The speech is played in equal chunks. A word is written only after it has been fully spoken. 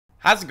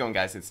How's it going,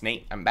 guys? It's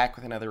Nate. I'm back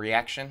with another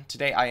reaction.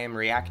 Today I am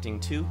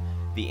reacting to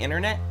The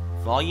Internet,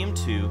 Volume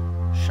 2,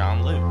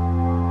 Sean Liu.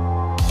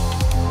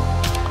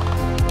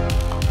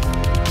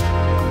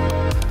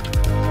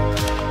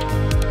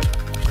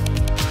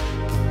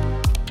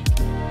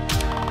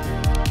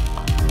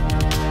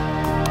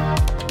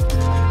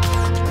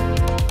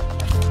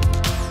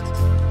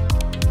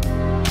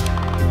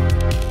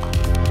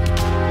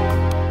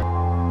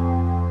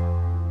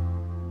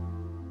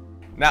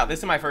 Now, this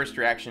is my first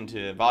reaction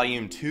to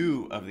Volume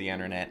 2 of The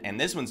Internet, and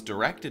this one's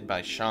directed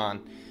by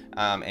Sean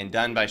and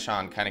done by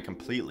Sean kind of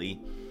completely.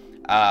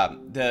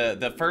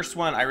 The first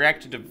one, I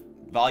reacted to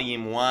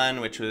Volume 1,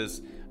 which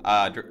was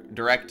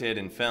directed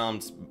and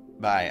filmed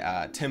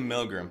by Tim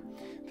Milgram,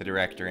 the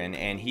director,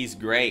 and he's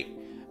great.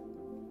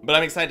 But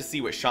I'm excited to see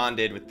what Sean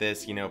did with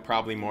this, you know,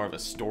 probably more of a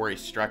story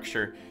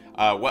structure.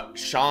 What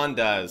Sean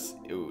does,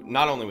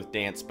 not only with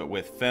dance, but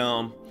with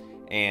film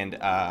and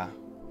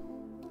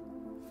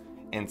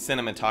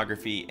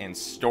cinematography and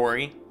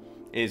story,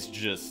 is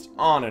just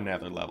on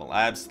another level.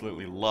 I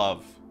absolutely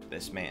love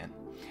this man.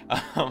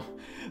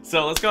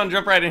 So let's go and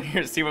jump right in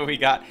here to see what we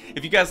got.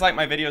 If you guys like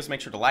my videos, make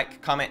sure to like,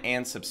 comment,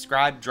 and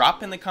subscribe.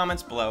 Drop in the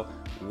comments below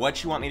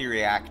what you want me to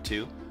react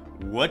to,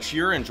 what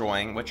you're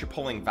enjoying, what you're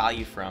pulling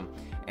value from,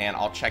 and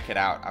I'll check it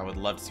out. I would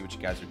love to see what you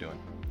guys are doing.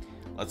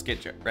 Let's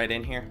get right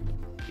in here.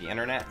 The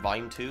Internet,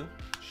 Volume 2,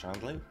 Sean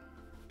Liu.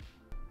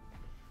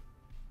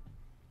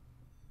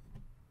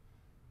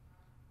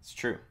 It's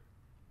true.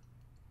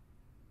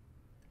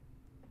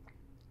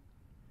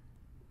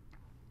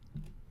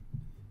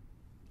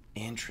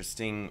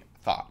 Interesting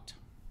thought.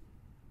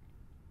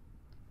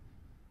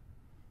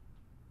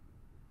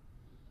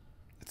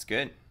 It's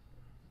good.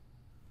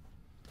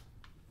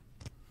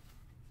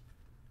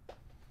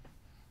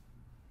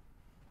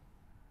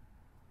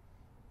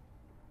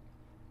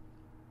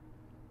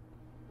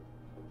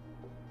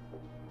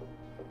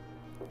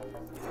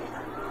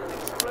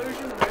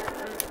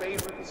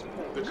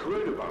 The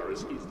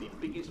coronavirus is the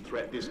biggest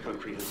threat this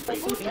country has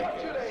faced. Who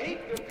taught you to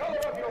hate the color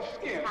of your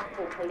skin?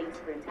 Actual police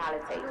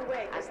brutality.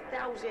 Underway as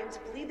thousands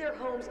flee their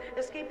homes,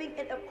 escaping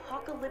an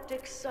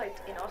apocalyptic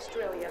sight in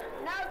Australia.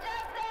 No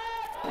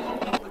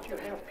justice! But you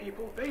have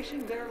people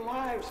basing their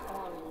lives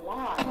on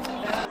lies.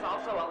 There's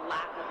also a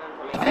lack of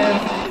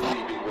information.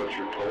 Believing what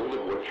you're told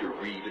and what you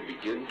read and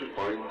begin to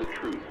find the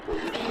truth for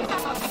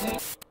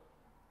yourself.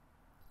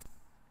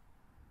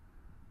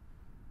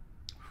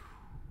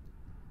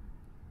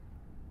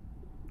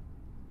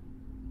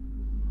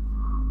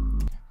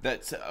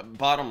 That's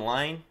bottom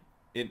line.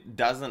 It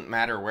doesn't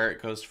matter where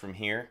it goes from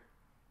here.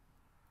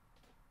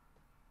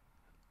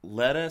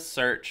 Let us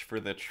search for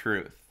the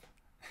truth.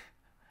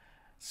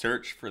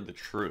 Search for the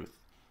truth.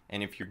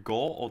 And if your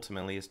goal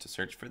ultimately is to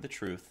search for the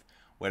truth,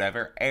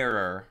 whatever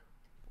error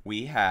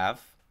we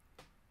have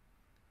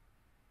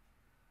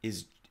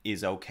is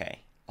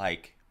okay.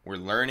 Like, we're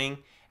learning,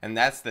 and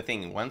that's the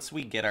thing. Once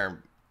we get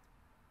our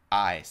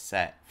eye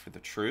set for the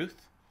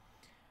truth,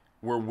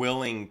 we're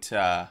willing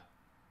to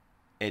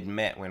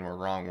admit when we're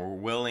wrong. We're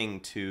willing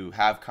to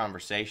have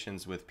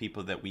conversations with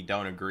people that we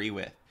don't agree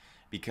with,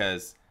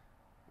 because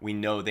we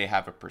know they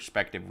have a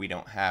perspective we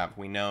don't have.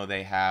 We know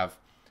they have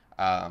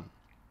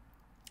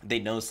they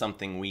know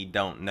something we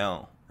don't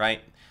know,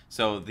 right?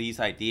 So these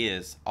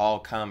ideas all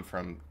come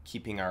from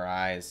keeping our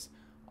eyes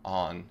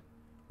on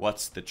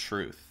what's the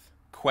truth,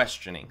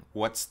 questioning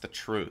what's the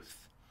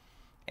truth.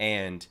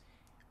 And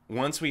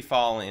once we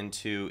fall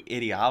into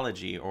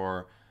ideology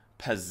or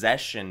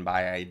possession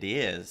by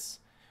ideas,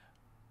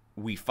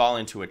 we fall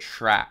into a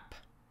trap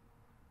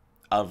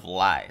of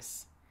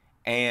lies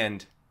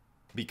and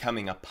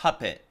becoming a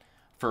puppet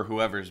for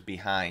whoever's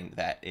behind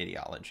that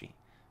ideology.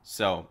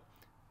 So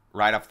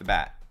right off the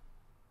bat,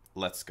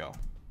 let's go.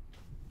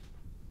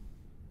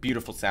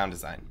 Beautiful sound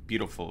design,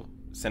 beautiful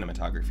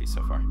cinematography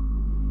so far.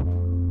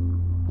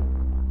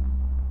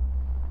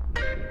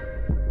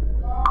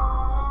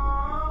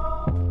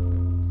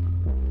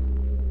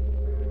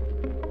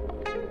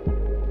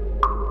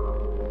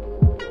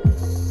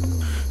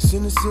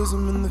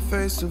 Cynicism in the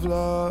face of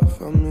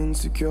love, I'm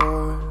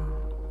insecure.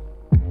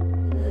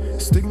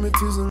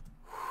 Stigmatism.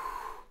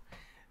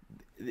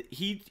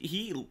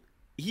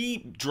 He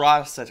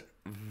draws such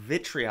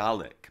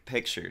vitriolic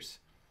pictures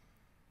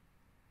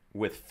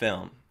with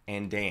film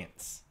and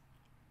dance.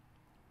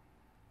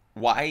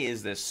 Why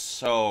is this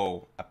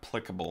so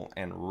applicable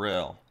and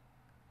real?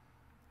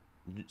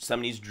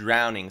 Somebody's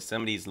drowning,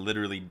 somebody's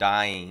literally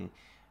dying,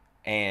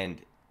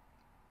 and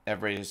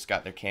everybody just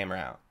got their camera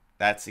out.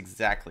 That's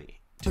exactly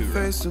the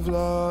face of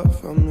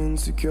love, I'm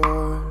insecure.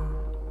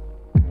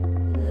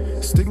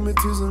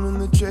 Stigmatism in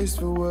the chase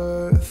for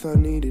worth, I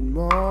needed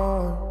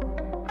more.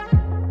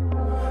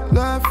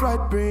 Left,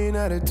 right, brain,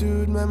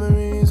 attitude,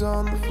 memories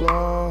on the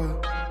floor.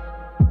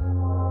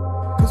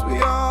 Cause we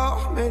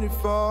all made it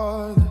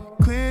for the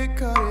clear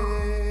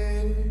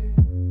cutting.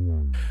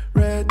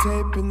 Red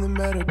tape in the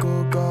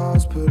medical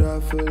gauze, put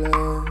out for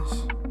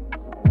less.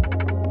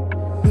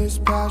 This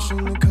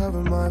passion to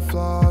cover my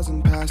flaws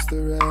and pass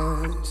the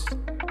rest.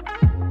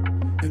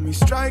 Let me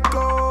strike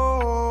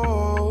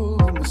gold.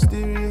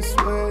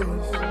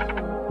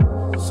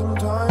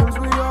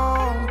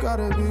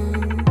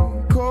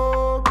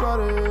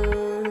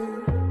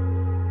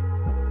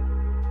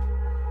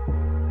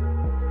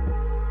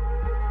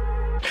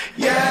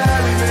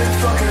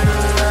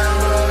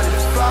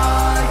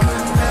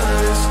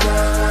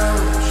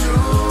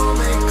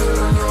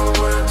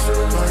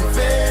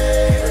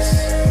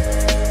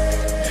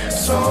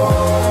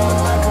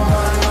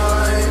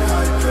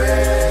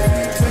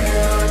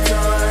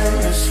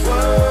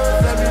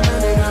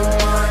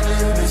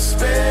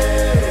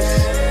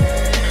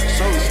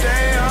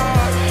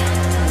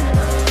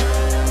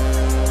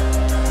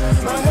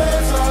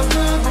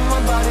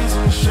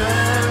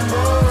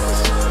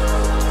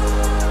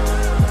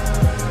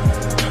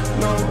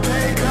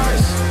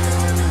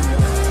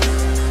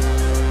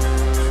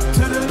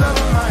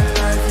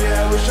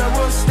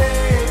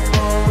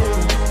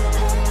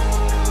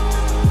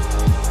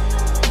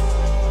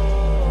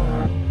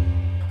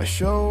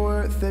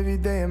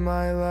 day of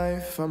my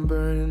life, I'm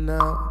burning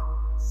out.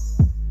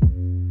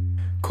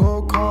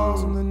 Cold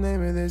calls in the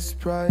name of this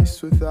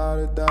price, without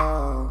a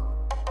doubt.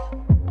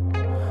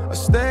 I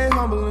stay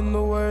humble in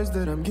the words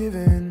that I'm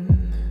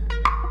giving,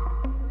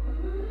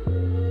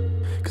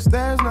 'cause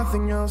there's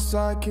nothing else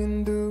I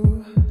can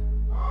do.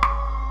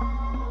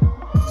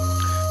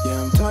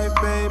 Yeah, I'm tight,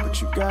 babe, but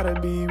you gotta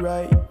be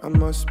right. I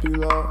must be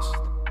lost.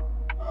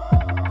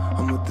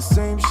 I'm with the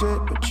same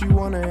shit, but you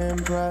wanna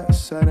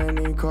impress at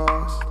any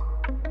cost.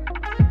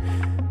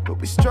 But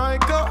we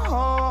strike a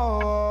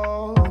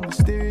hole in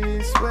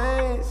mysterious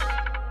ways.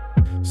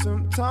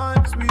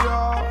 Sometimes we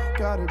all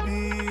gotta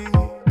be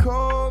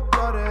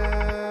cold-blooded.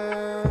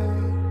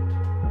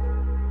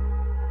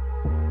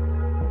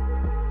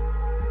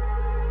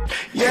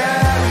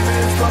 Yeah, we've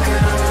been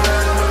fucking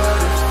around, but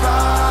it's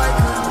fine.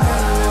 Couldn't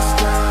handle this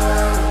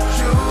time.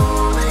 You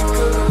make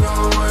good on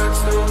your words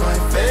to my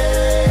face.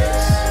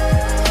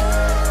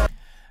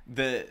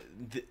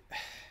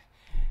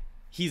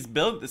 He's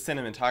built the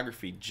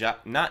cinematography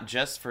not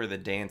just for the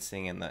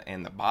dancing and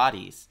the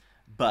bodies,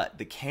 but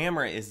the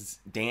camera is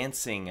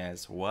dancing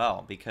as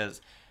well,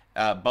 because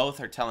both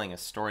are telling a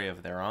story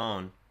of their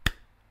own,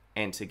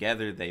 and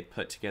together they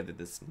put together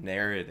this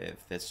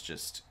narrative that's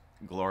just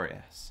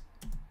glorious.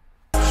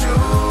 You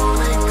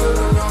make good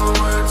on your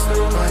words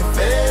to my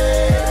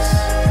face.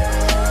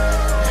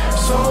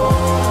 So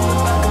in the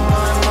back of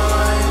my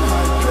mind,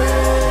 I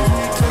pray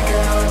we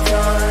taking our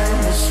time.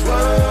 It's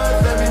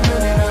worth every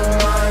minute of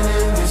mine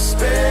in this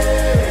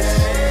space.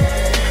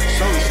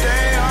 So we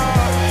stay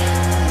up.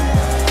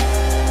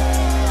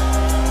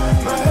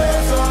 My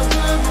head's all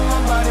good, but my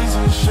body's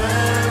in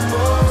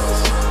shambles.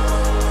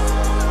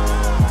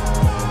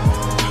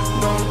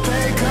 No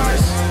pay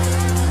cuts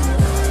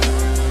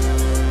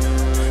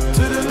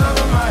to the love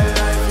of my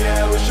life.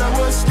 Yeah, I wish I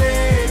would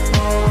stay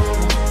home.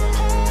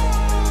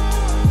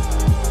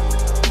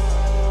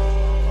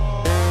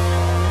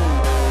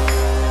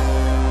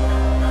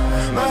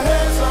 My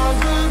head's all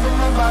good, but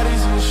my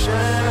body's in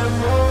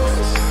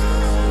shambles.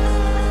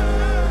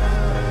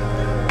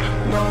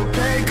 No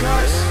pay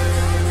cuts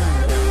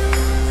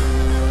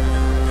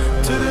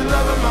to the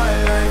love of my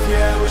life.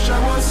 Yeah, I wish I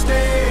would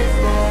stay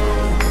home.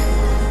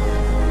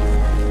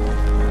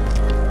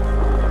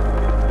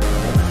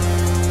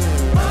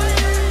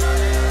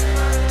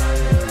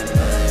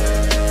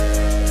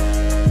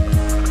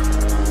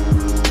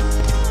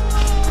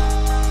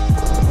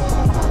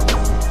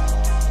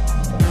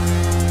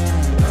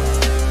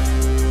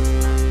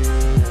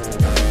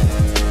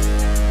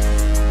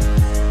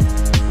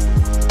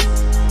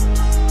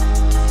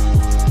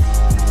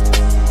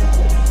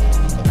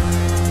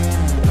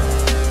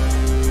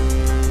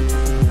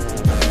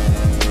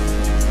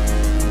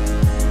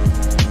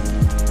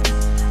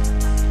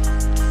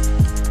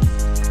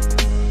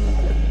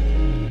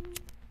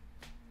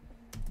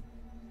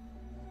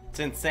 It's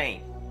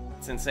insane.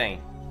 It's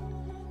insane.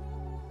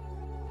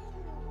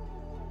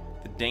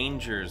 The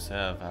dangers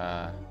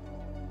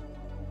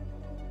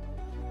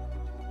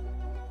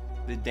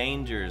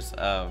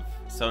of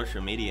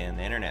social media and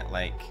the internet.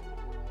 Like,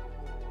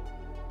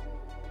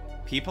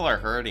 people are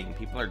hurting,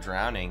 people are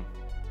drowning,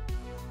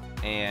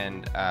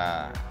 and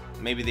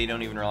maybe they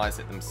don't even realize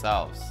it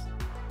themselves.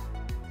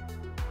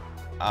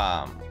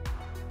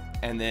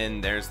 And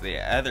then there's the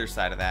other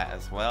side of that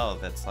as well,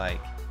 that's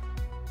like,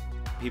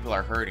 people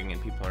are hurting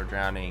and people are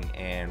drowning,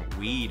 and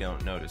we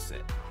don't notice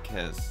it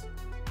because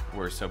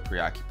we're so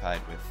preoccupied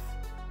with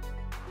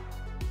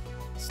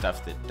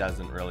stuff that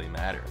doesn't really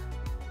matter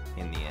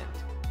in the end.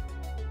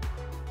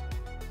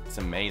 It's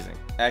amazing.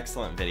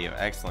 Excellent video,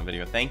 excellent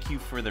video. Thank you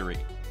for the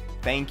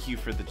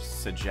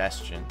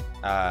suggestion.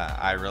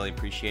 I really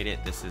appreciate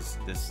it. This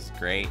is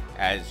great.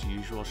 As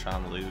usual,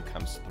 Sean Liu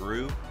comes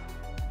through,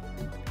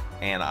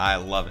 and I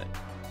love it.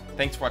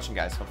 Thanks for watching,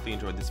 guys. Hopefully you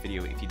enjoyed this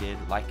video. If you did,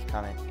 like,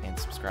 comment, and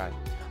subscribe.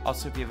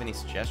 Also, if you have any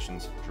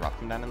suggestions, drop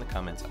them down in the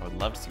comments. I would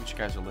love to see what you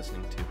guys are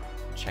listening to.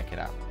 Check it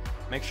out.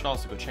 Make sure to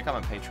also go check out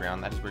my Patreon.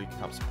 That is where you can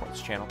help support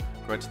this channel,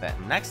 grow to that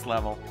next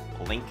level.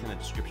 Link in the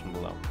description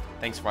below.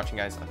 Thanks for watching,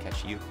 guys. I'll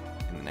catch you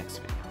in the next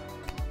video.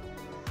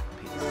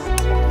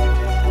 Peace.